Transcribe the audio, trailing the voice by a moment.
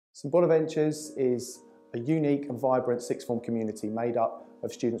St Bonaventures is a unique and vibrant sixth form community made up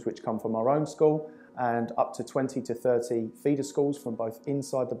of students which come from our own school and up to 20 to 30 feeder schools from both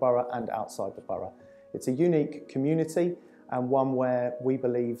inside the borough and outside the borough. It's a unique community and one where we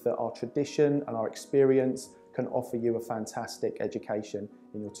believe that our tradition and our experience can offer you a fantastic education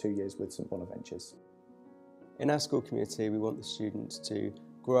in your 2 years with St Bonaventures. In our school community, we want the students to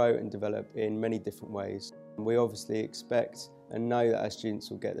grow and develop in many different ways. We obviously expect and know that our students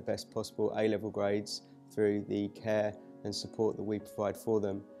will get the best possible A-level grades through the care and support that we provide for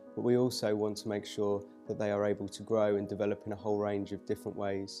them, but we also want to make sure that they are able to grow and develop in a whole range of different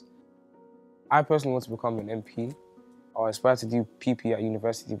ways. I personally want to become an MP. I aspire to do PP at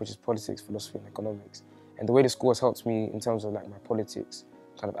university, which is politics, philosophy and economics. And the way the school has helped me in terms of my politics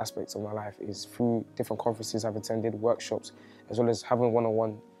kind of aspects of my life is through different conferences I've attended, workshops, as well as having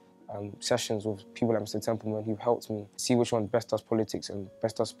one-on-one sessions with people like Mr. Templeman who've helped me see which one best does politics and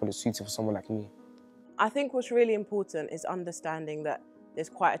best does politics suited for someone like me. I think what's really important is understanding that there's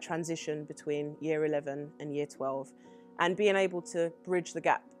quite a transition between year 11 and year 12 and being able to bridge the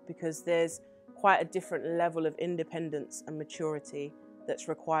gap, because there's quite a different level of independence and maturity that's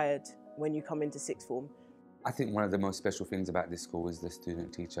required when you come into sixth form. I think one of the most special things about this school is the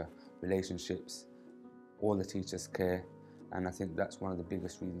student-teacher relationships. All the teachers care, and I think that's one of the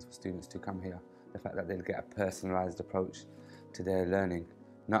biggest reasons for students to come here. The fact that they'll get a personalised approach to their learning.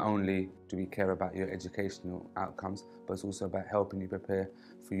 Not only do we care about your educational outcomes, but it's also about helping you prepare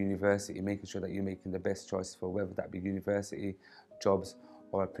for university, making sure that you're making the best choice for whether that be university, jobs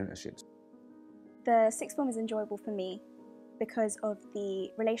or apprenticeships. The sixth form is enjoyable for me because of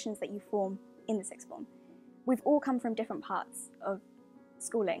the relations that you form in the sixth form. We've all come from different parts of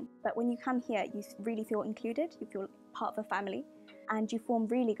schooling, but when you come here, you really feel included, you feel part of a family, and you form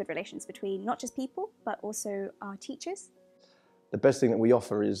really good relations between not just people, but also our teachers. The best thing that we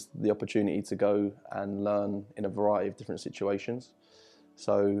offer is the opportunity to go and learn in a variety of different situations.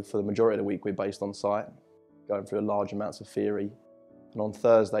 So for the majority of the week, we're based on site, going through large amounts of theory. And on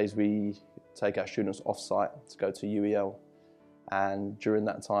Thursdays, we take our students off-site to go to UEL. And during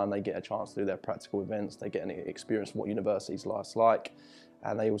that time, they get a chance to do their practical events, they get an experience of what university's life's like,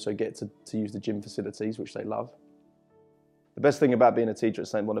 and they also get to use the gym facilities, which they love. The best thing about being a teacher at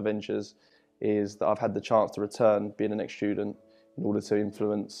St Bonaventures is that I've had the chance to return being an ex-student in order to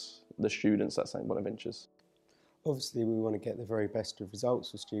influence the students at St Bonaventures. Obviously, we want to get the very best of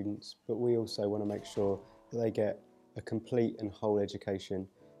results for students, but we also want to make sure that they get a complete and whole education.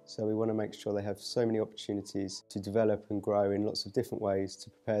 So we want to make sure they have so many opportunities to develop and grow in lots of different ways to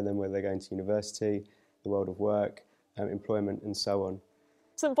prepare them whether they're going to university, the world of work, employment and so on.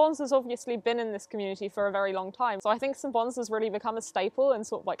 St Bon's has obviously been in this community for a very long time, so I think St Bon's has really become a staple in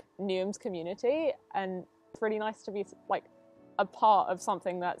sort of like Newham's community, and it's really nice to be like a part of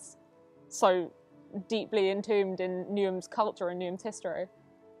something that's so deeply entombed in Newham's culture and Newham's history.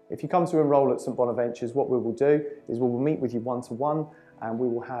 If you come to enrol at St Bonaventures, what we will do is we will meet with you one-to-one, and we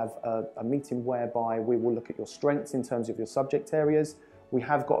will have a meeting whereby we will look at your strengths in terms of your subject areas. We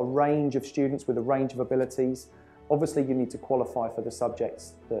have got a range of students with a range of abilities. Obviously, you need to qualify for the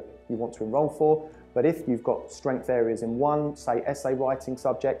subjects that you want to enrol for, but if you've got strength areas in one, say essay writing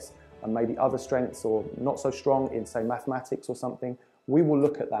subjects, and maybe other strengths or not so strong in, say, mathematics or something, we will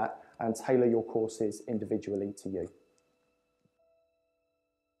look at that and tailor your courses individually to you.